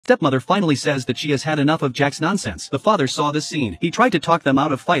stepmother finally says that she has had enough of Jack's nonsense. The father saw this scene. He tried to talk them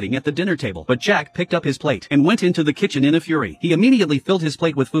out of fighting at the dinner table, but Jack picked up his plate and went into the kitchen in a fury. He immediately filled his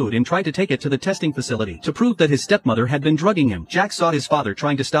plate with food and tried to take it to the testing facility to prove that his stepmother had been drugging him. Jack saw his father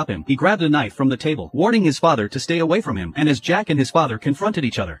trying to stop him. He grabbed a knife from the table, warning his father to stay away from him, and as Jack and his father confronted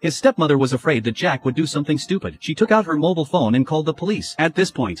each other, his stepmother was afraid that Jack would do something stupid. She took out her mobile phone and called the police. At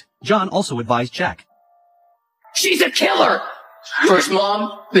this point, John also advised Jack. She's a killer! First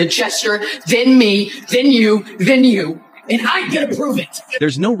Mom, then Chester, then me, then you, and I'm gonna prove it!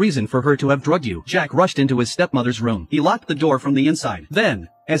 There's no reason for her to have drugged you. Jack rushed into his stepmother's room. He locked the door from the inside. Then,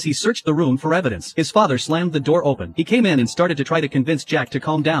 as he searched the room for evidence, his father slammed the door open. He came in and started to try to convince Jack to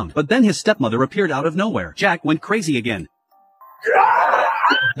calm down, but then his stepmother appeared out of nowhere. Jack went crazy again.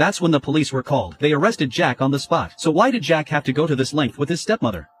 That's when the police were called. They arrested Jack on the spot. So why did Jack have to go to this length with his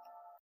stepmother?